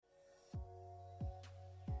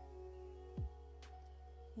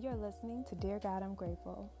You're listening to Dear God, I'm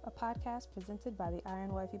Grateful, a podcast presented by the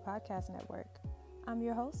Iron Wifey Podcast Network. I'm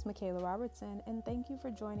your host, Michaela Robertson, and thank you for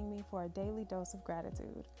joining me for a daily dose of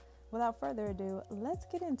gratitude. Without further ado, let's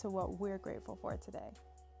get into what we're grateful for today.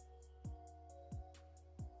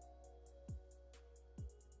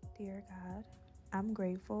 Dear God, I'm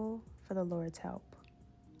grateful for the Lord's help.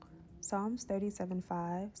 Psalms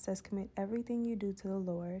 37:5 says, "Commit everything you do to the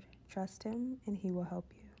Lord, trust Him, and He will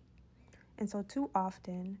help you." And so too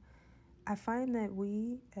often, I find that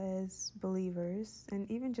we as believers, and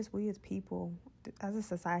even just we as people, as a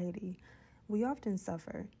society, we often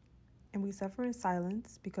suffer. And we suffer in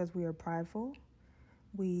silence because we are prideful,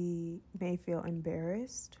 we may feel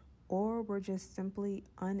embarrassed, or we're just simply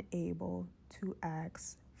unable to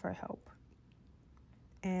ask for help.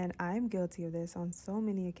 And I'm guilty of this on so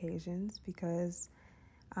many occasions because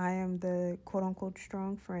I am the quote-unquote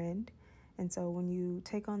strong friend. And so when you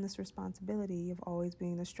take on this responsibility of always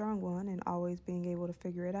being the strong one and always being able to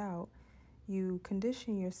figure it out, you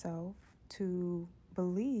condition yourself to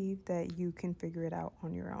believe that you can figure it out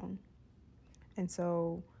on your own. And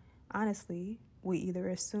so, honestly, we either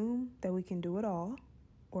assume that we can do it all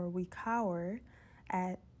or we cower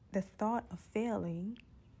at the thought of failing.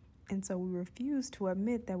 And so we refuse to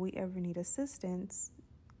admit that we ever need assistance.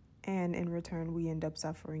 And in return, we end up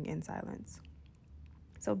suffering in silence.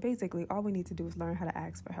 So basically, all we need to do is learn how to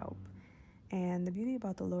ask for help. And the beauty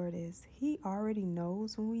about the Lord is He already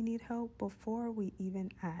knows when we need help before we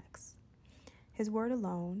even ask. His word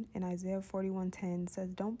alone in Isaiah 41:10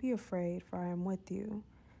 says, "Don't be afraid, for I am with you.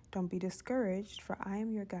 Don't be discouraged, for I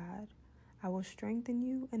am your God. I will strengthen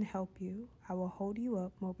you and help you. I will hold you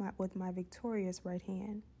up with my victorious right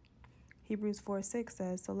hand." Hebrews 4:6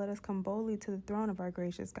 says, "So let us come boldly to the throne of our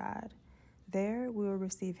gracious God. There we will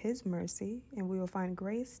receive His mercy, and we will find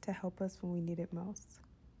grace to help us when we need it most."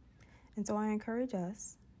 And so I encourage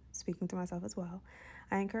us, speaking to myself as well,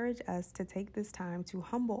 I encourage us to take this time to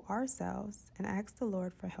humble ourselves and ask the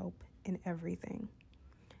Lord for help in everything.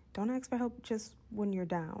 Don't ask for help just when you're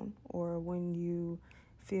down or when you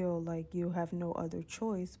feel like you have no other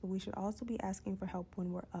choice, but we should also be asking for help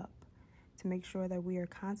when we're up, to make sure that we are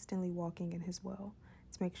constantly walking in His will,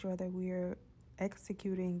 to make sure that we are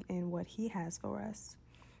executing in what He has for us.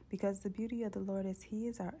 Because the beauty of the Lord is He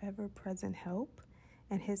is our ever-present help,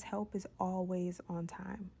 and His help is always on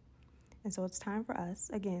time. And so it's time for us,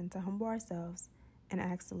 again, to humble ourselves and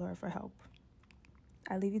ask the Lord for help.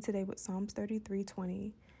 I leave you today with Psalms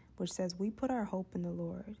 33:20, which says, "We put our hope in the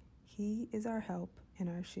Lord. He is our help and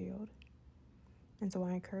our shield." And so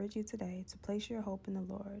I encourage you today to place your hope in the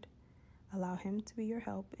Lord. Allow Him to be your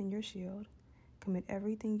help and your shield. Commit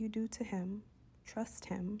everything you do to Him. Trust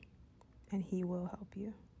Him, and He will help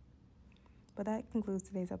you. But that concludes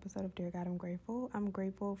today's episode of Dear God, I'm Grateful. I'm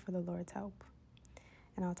grateful for the Lord's help.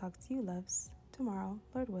 And I'll talk to you, loves, tomorrow,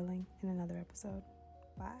 Lord willing, in another episode.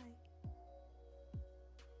 Bye.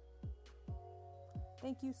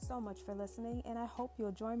 Thank you so much for listening, and I hope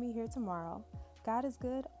you'll join me here tomorrow. God is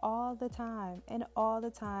good all the time, and all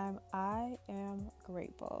the time I am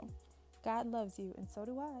grateful. God loves you, and so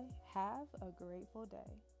do I. Have a grateful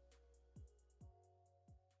day.